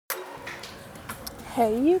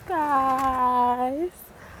Hey, you guys.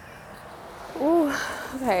 Ooh,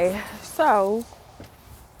 okay, so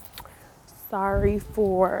sorry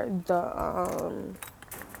for the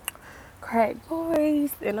crack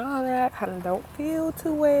voice and all that. I kind of don't feel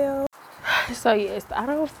too well. So yes, I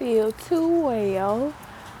don't feel too well,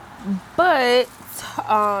 but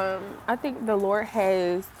I think the Lord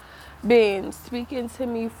has been speaking to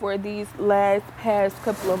me for these past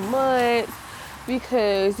couple of months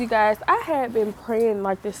because you guys, I had been praying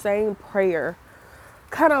like the same prayer,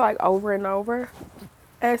 kind of like over and over,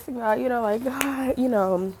 asking God, like,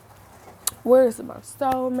 God, where's my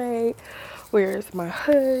soulmate? Where's my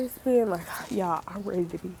husband? Like, y'all, I'm ready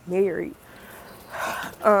to be married.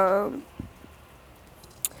 And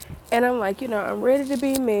I'm like, I'm ready to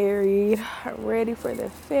be married. I'm ready for the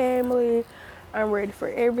family. I'm ready for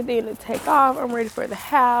everything to take off. I'm ready for the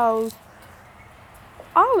house.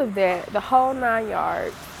 All of that, the whole 9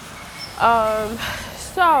 yards. Um,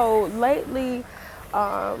 so lately,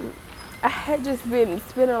 I had just been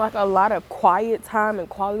spending like a lot of quiet time and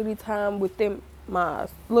quality time within my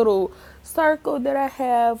little circle that I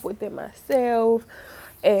have within myself.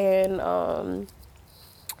 And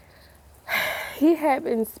he had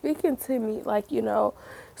been speaking to me like,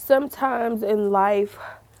 sometimes in life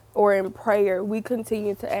or in prayer, we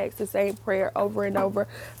continue to ask the same prayer over and over,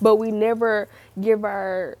 but we never give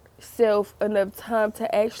ourselves enough time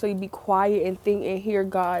to actually be quiet and think and hear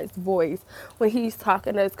God's voice when he's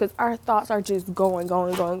talking to us, because our thoughts are just going,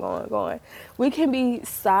 going, going, going, going. We can be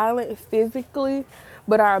silent physically,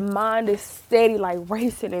 but our mind is steady, like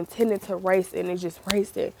racing and tending to race, and it's just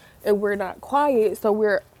racing, and we're not quiet, so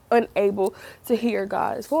we're unable to hear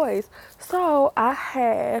God's voice. So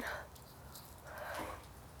I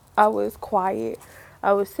was quiet.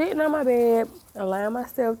 I was sitting on my bed, allowing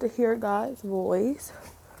myself to hear God's voice.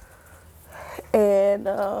 And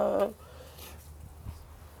I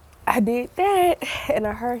did that, and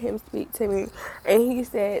I heard him speak to me. And he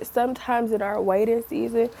said, sometimes in our waiting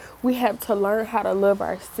season, we have to learn how to love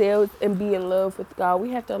ourselves and be in love with God.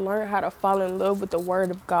 We have to learn how to fall in love with the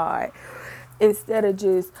Word of God, instead of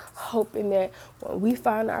just hoping that when we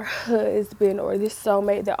find our husband or this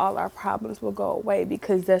soulmate that all our problems will go away,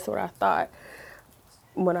 because that's what I thought.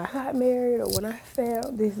 When I got married or when I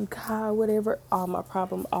found this guy, whatever, all my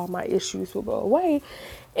problems, all my issues will go away.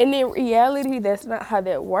 And in reality, that's not how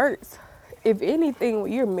that works. If anything,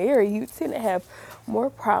 when you're married, you tend to have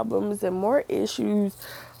more problems and more issues.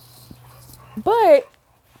 But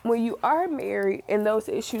when you are married and those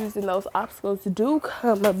issues and those obstacles do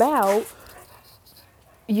come about,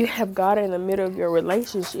 you have God in the middle of your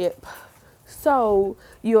relationship. So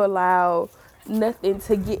you allow nothing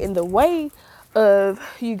to get in the way of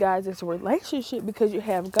you guys' relationship, because you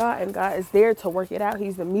have God, and God is there to work it out.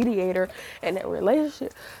 He's the mediator in that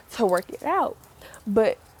relationship to work it out.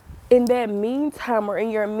 But in that meantime, or in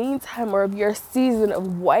your meantime, or of your season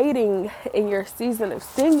of waiting, in your season of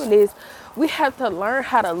singleness, we have to learn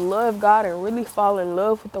how to love God and really fall in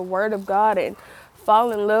love with the Word of God, and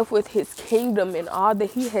fall in love with his kingdom and all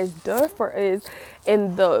that he has done for us,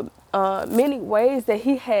 and the many ways that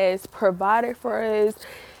he has provided for us.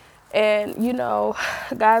 And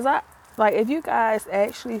guys, I like, if you guys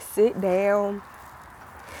actually sit down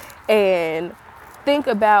and think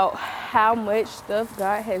about how much stuff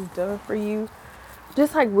God has done for you,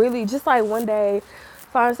 just like really, just like one day,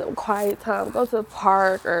 find some quiet time, go to the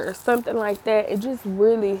park or something like that, and just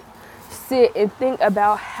really sit and think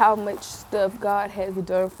about how much stuff God has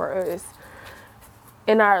done for us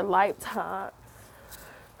in our lifetime.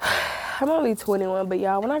 I'm only 21, but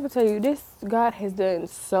y'all, when I can tell you this, God has done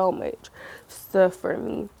so much stuff for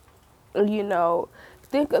me.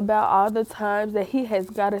 Think about all the times that he has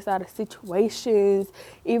got us out of situations,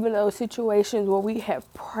 even those situations where we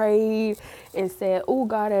have prayed and said, oh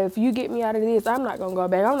God, if you get me out of this, I'm not going to go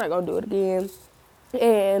back. I'm not going to do it again.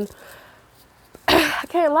 And I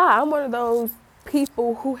can't lie, I'm one of those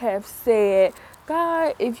people who have said,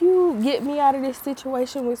 God, if you get me out of this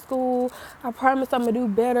situation with school, I promise I'm going to do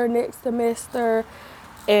better next semester.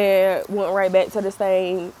 And went right back to the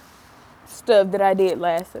same stuff that I did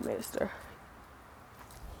last semester.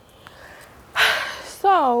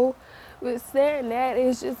 So, with saying that,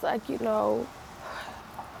 it's just like,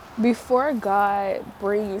 before God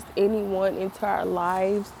brings anyone into our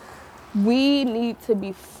lives, we need to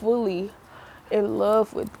be fully in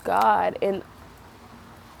love with God and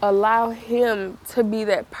allow him to be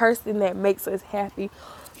that person that makes us happy.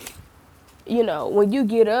 When you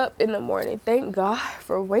get up in the morning, thank God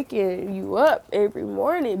for waking you up every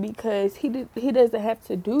morning, because he doesn't have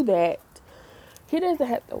to do that. He doesn't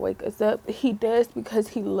have to wake us up. He does because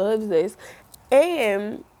he loves us.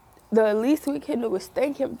 And the least we can do is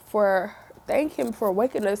thank him for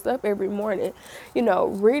waking us up every morning.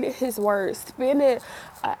 Reading his word, spending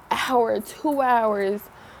an hour, 2 hours,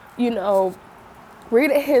 you know,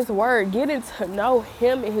 reading his word, getting to know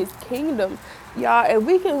him and his kingdom. Y'all, if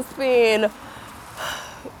we can spend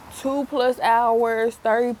 2+ hours,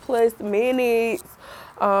 30+ minutes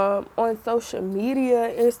on social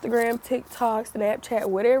media, Instagram, TikTok, Snapchat,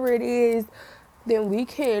 whatever it is, then we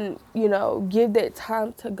can, give that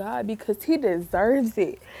time to God because he deserves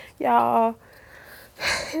it. Y'all,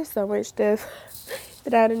 there's so much stuff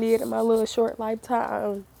that I done did in my little short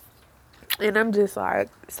lifetime. And I'm just like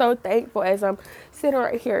so thankful as I'm sitting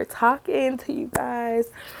right here talking to you guys.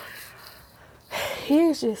 He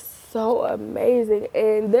is just so amazing.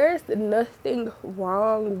 And there's nothing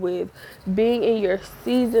wrong with being in your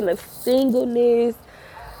season of singleness.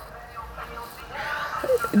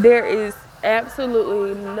 There is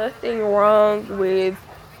absolutely nothing wrong with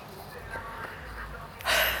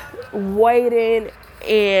waiting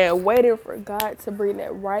for God to bring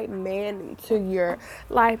that right man into your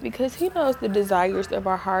life because he knows the desires of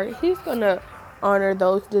our heart. He's going to honor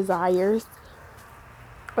those desires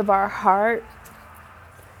of our heart.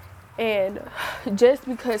 And just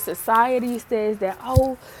because society says that,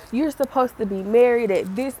 oh, you're supposed to be married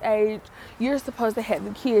at this age, you're supposed to have the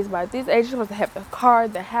kids by this age, you're supposed to have the car,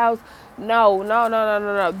 the house. No.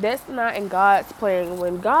 That's not in God's plan.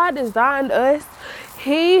 When God designed us,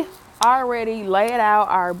 he already laid out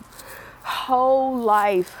our whole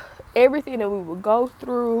life, everything that we would go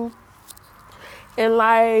through in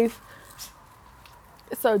life.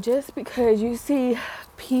 So just because you see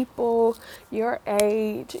people your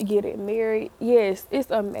age getting married, yes,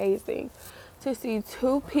 it's amazing to see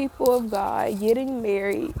two people of God getting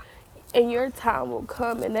married, and your time will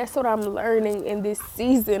come. And that's what I'm learning in this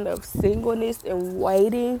season of singleness and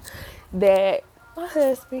waiting, that my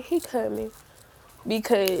husband, he coming.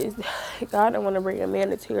 Because God don't want to bring a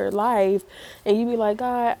man into your life and you be like,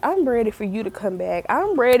 God, I'm ready for you to come back.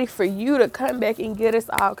 I'm ready for you to come back and get us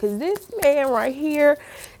out. Because this man right here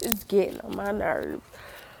is getting on my nerves.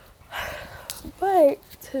 But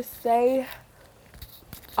to say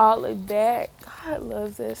all of that, God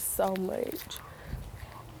loves us so much.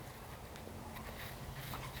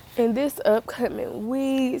 In this upcoming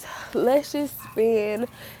week, let's just spend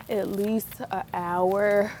at least an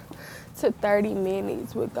hour to 30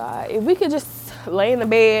 minutes with God. If we could just lay in the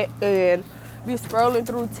bed and be scrolling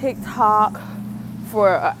through TikTok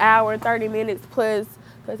for an hour and 30 minutes plus,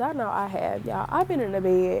 because I know I have, y'all. I've been in the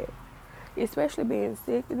bed, especially being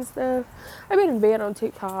sick and stuff. I've been in bed on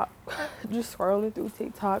TikTok, just scrolling through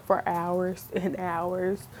TikTok for hours and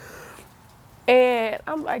hours. And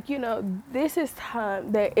I'm like, this is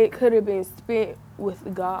time that it could have been spent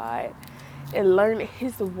with God and learning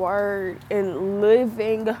his word and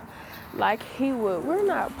living like he would. We're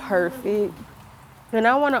not perfect. And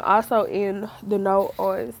I want to also end the note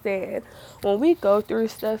on saying, when we go through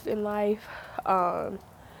stuff in life,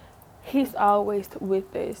 he's always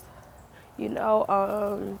with us. He's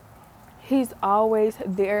always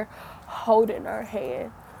there holding our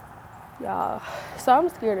hand. Y'all, so I'm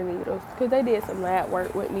scared of needles because they did some lab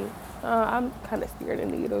work with me. I'm kind of scared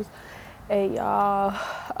of needles, and y'all,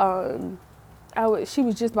 she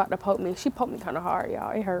was just about to poke me. She poked me kind of hard,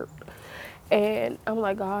 y'all. It hurt, and I'm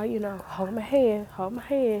like, God, hold my hand, hold my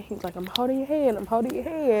hand. He's like, I'm holding your hand, I'm holding your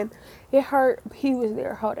hand. It hurt. He was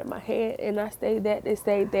there holding my hand, and I say that to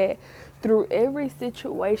say that through every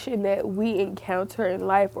situation that we encounter in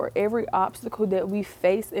life or every obstacle that we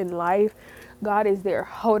face in life, God is there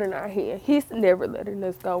holding our hand. He's never letting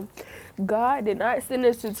us go. God did not send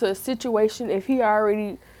us into a situation if he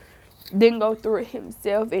already didn't go through it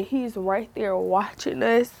himself, and he's right there watching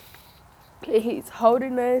us, and he's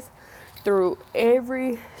holding us through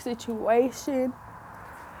every situation.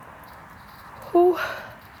 Bless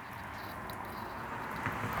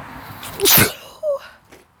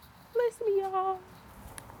me, y'all.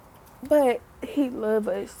 But he loves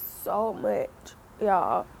us so much,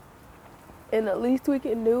 y'all. And the least we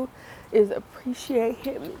can do is appreciate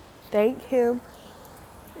him, thank him.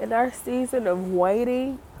 In our season of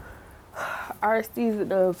waiting, our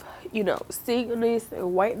season of, singleness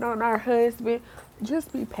and waiting on our husband,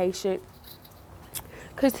 just be patient.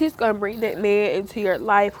 Because he's going to bring that man into your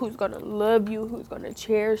life who's going to love you, who's going to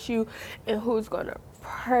cherish you, and who's going to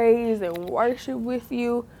praise and worship with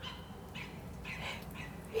you.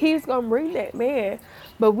 He's going to bring that man.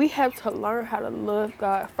 But we have to learn how to love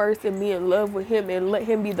God first and be in love with him and let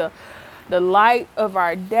him be the light of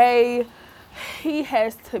our day. He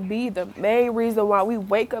has to be the main reason why we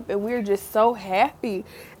wake up and we're just so happy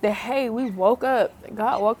that, hey, we woke up.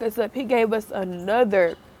 God woke us up. He gave us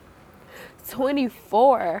another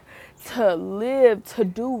 24 to live, to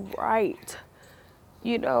do right,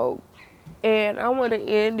 you know. And I want to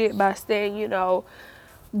end it by saying,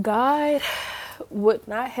 God would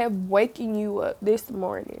not have waken you up this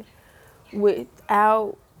morning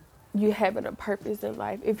without you having a purpose in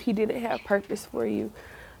life if he didn't have purpose for you.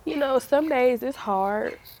 Some days it's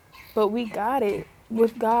hard, but we got it.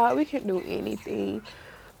 With God, we can do anything.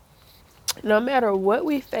 No matter what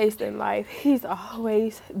we face in life, he's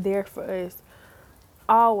always there for us.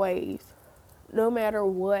 Always. No matter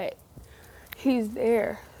what, he's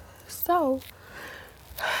there. So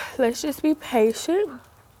let's just be patient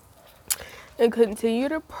and continue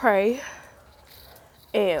to pray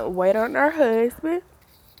and wait on our husband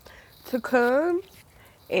to come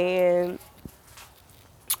and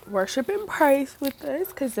worship and praise with us,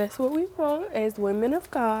 because that's what we want as women of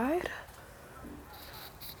God.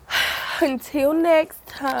 Until next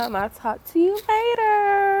time, I'll talk to you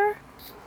later.